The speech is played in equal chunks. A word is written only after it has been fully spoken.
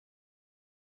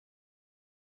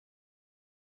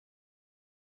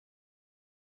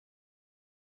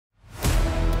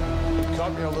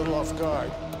off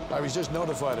guard. I was just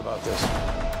notified about this.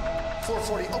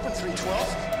 440, open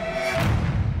 312.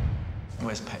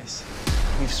 Where's Pace?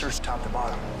 We've searched top to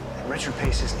bottom. Richard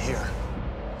Pace isn't here.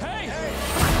 Hey!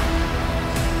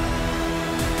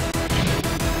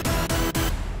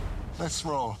 Let's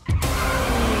roll.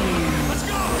 Let's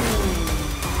go!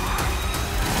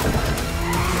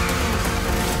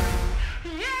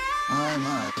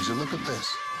 Would you look at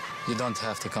this? You don't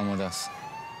have to come with us.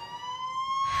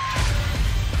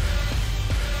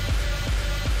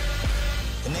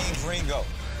 The name's Ringo.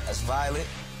 That's Violet.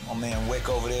 My man Wick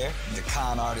over there. The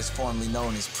con artist formerly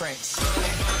known as Prince.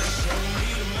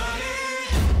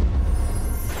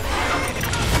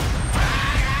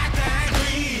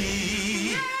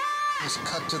 Let's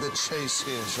cut to the chase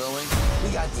here, shall we?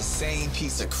 We got the same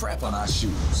piece of crap on our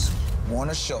shoes.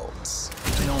 Warner Schultz.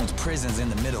 He owns prisons in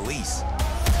the Middle East.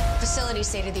 Facility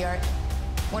state-of-the-art.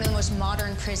 One of the most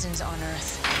modern prisons on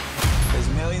Earth. There's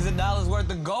millions of dollars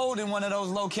worth of gold in one of those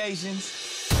locations.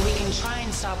 We can try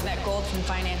and stop that gold from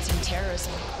financing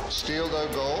terrorism. Steal their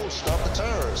gold, stop the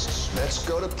terrorists. Let's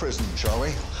go to prison, shall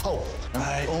we? Oh,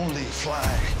 I only fly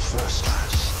first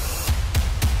class.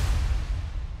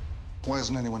 Why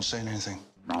isn't anyone saying anything?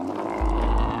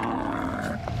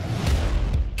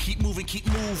 Keep moving, keep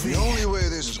moving. The only way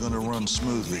this is going to run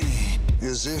smoothly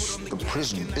is if the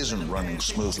prison isn't running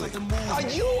smoothly. Are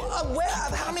you aware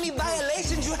of how many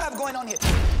violations you have going on here?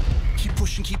 Keep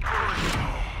pushing, keep pushing.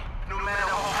 No matter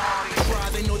how hard they try,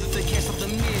 they know that they can't stop the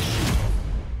mission.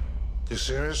 You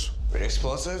serious? With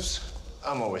explosives,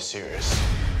 I'm always serious.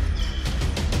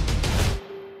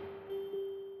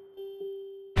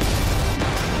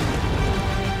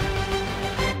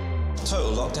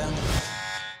 Total lockdown.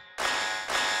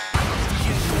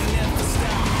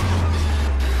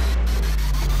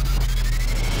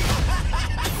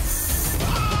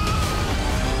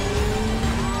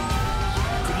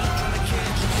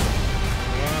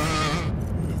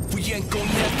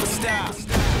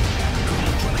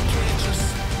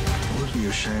 Wouldn't be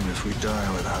ashamed if we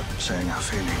die without saying our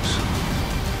feelings.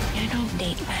 I don't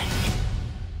date men.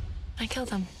 I kill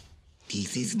them.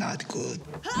 This is not good.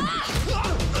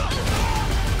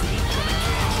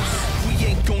 We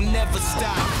ain't gonna never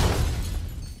stop.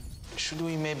 Should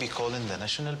we maybe call in the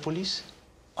national police?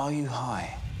 Are you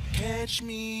high? Catch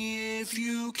me if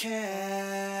you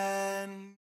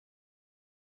can.